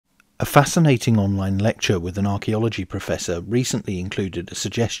A fascinating online lecture with an archaeology professor recently included a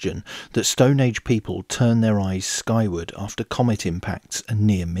suggestion that Stone Age people turn their eyes skyward after comet impacts and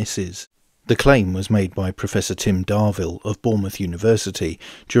near misses. The claim was made by Professor Tim Darvill of Bournemouth University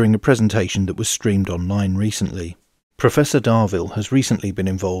during a presentation that was streamed online recently. Professor Darvill has recently been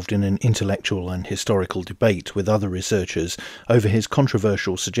involved in an intellectual and historical debate with other researchers over his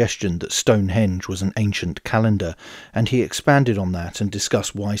controversial suggestion that Stonehenge was an ancient calendar, and he expanded on that and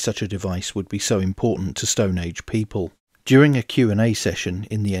discussed why such a device would be so important to Stone Age people. During a Q&A session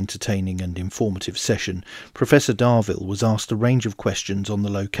in the entertaining and informative session, Professor Darvill was asked a range of questions on the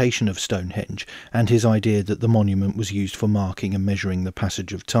location of Stonehenge and his idea that the monument was used for marking and measuring the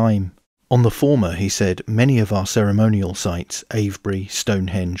passage of time. On the former, he said, many of our ceremonial sites, Avebury,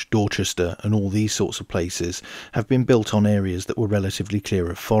 Stonehenge, Dorchester and all these sorts of places, have been built on areas that were relatively clear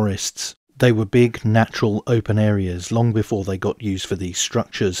of forests. They were big, natural, open areas long before they got used for these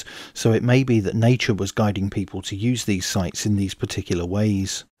structures, so it may be that nature was guiding people to use these sites in these particular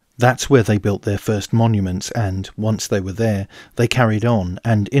ways. That's where they built their first monuments and, once they were there, they carried on,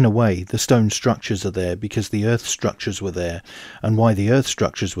 and in a way the stone structures are there because the earth structures were there, and why the earth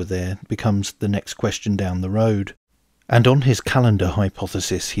structures were there becomes the next question down the road. And on his calendar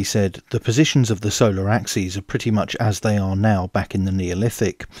hypothesis, he said, the positions of the solar axes are pretty much as they are now back in the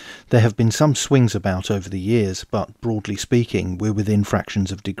Neolithic. There have been some swings about over the years, but broadly speaking, we're within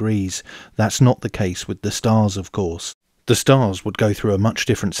fractions of degrees. That's not the case with the stars, of course. The stars would go through a much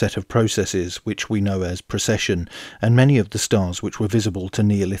different set of processes, which we know as precession, and many of the stars which were visible to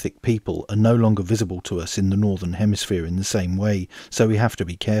Neolithic people are no longer visible to us in the northern hemisphere in the same way, so we have to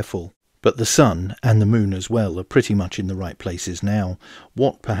be careful. But the sun, and the moon as well, are pretty much in the right places now.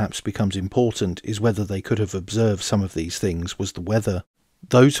 What perhaps becomes important is whether they could have observed some of these things was the weather.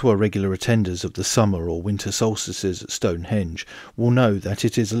 Those who are regular attenders of the summer or winter solstices at Stonehenge will know that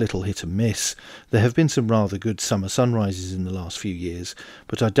it is a little hit and miss. There have been some rather good summer sunrises in the last few years,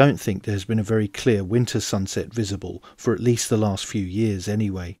 but I don't think there has been a very clear winter sunset visible for at least the last few years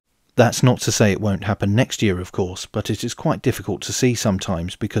anyway. That's not to say it won't happen next year, of course, but it is quite difficult to see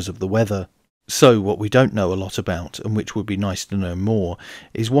sometimes because of the weather. So what we don't know a lot about, and which would be nice to know more,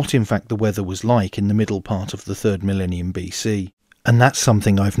 is what in fact the weather was like in the middle part of the 3rd millennium BC. And that's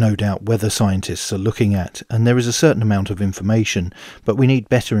something I've no doubt weather scientists are looking at, and there is a certain amount of information, but we need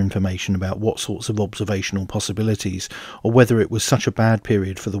better information about what sorts of observational possibilities, or whether it was such a bad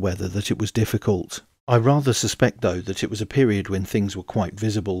period for the weather that it was difficult. I rather suspect, though, that it was a period when things were quite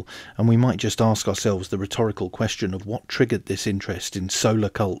visible, and we might just ask ourselves the rhetorical question of what triggered this interest in solar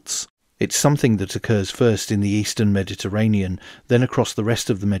cults. It's something that occurs first in the eastern Mediterranean, then across the rest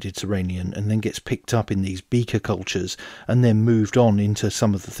of the Mediterranean, and then gets picked up in these beaker cultures, and then moved on into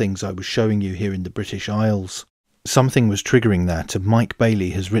some of the things I was showing you here in the British Isles. Something was triggering that, and Mike Bailey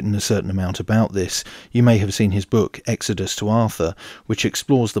has written a certain amount about this. You may have seen his book, Exodus to Arthur, which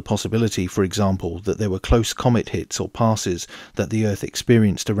explores the possibility, for example, that there were close comet hits or passes that the Earth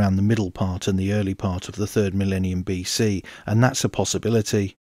experienced around the middle part and the early part of the 3rd millennium BC, and that's a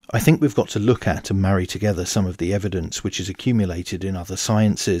possibility. I think we've got to look at and marry together some of the evidence which is accumulated in other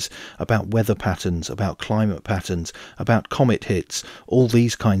sciences about weather patterns, about climate patterns, about comet hits, all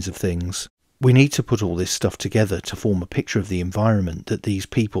these kinds of things. We need to put all this stuff together to form a picture of the environment that these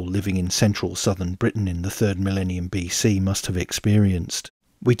people living in central southern Britain in the 3rd millennium BC must have experienced.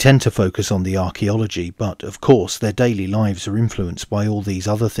 We tend to focus on the archaeology, but of course their daily lives are influenced by all these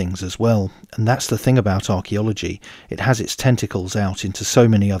other things as well, and that's the thing about archaeology, it has its tentacles out into so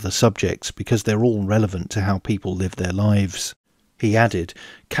many other subjects because they're all relevant to how people live their lives. He added,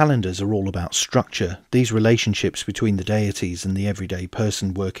 calendars are all about structure, these relationships between the deities and the everyday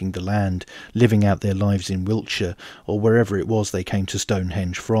person working the land, living out their lives in Wiltshire, or wherever it was they came to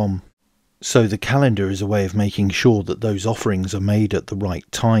Stonehenge from. So the calendar is a way of making sure that those offerings are made at the right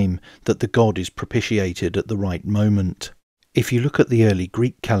time, that the god is propitiated at the right moment. If you look at the early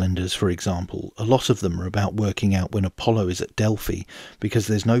Greek calendars, for example, a lot of them are about working out when Apollo is at Delphi, because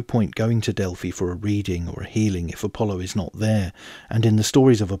there's no point going to Delphi for a reading or a healing if Apollo is not there, and in the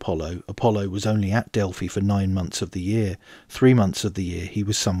stories of Apollo, Apollo was only at Delphi for 9 months of the year. 3 months of the year he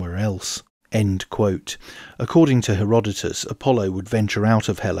was somewhere else. End quote. According to Herodotus, Apollo would venture out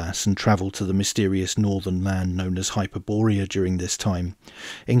of Hellas and travel to the mysterious northern land known as Hyperborea during this time.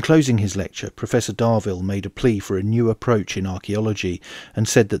 In closing his lecture, Professor Darvill made a plea for a new approach in archaeology and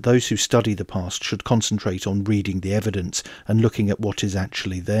said that those who study the past should concentrate on reading the evidence and looking at what is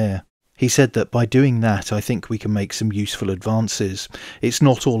actually there. He said that by doing that, I think we can make some useful advances. It's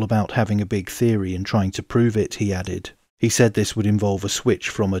not all about having a big theory and trying to prove it, he added. He said this would involve a switch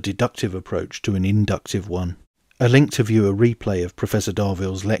from a deductive approach to an inductive one. A link to view a replay of Professor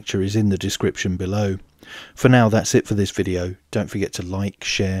Darville's lecture is in the description below. For now, that's it for this video. Don't forget to like,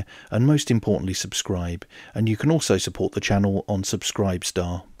 share, and most importantly subscribe, and you can also support the channel on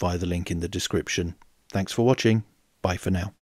Subscribestar via the link in the description. Thanks for watching. Bye for now.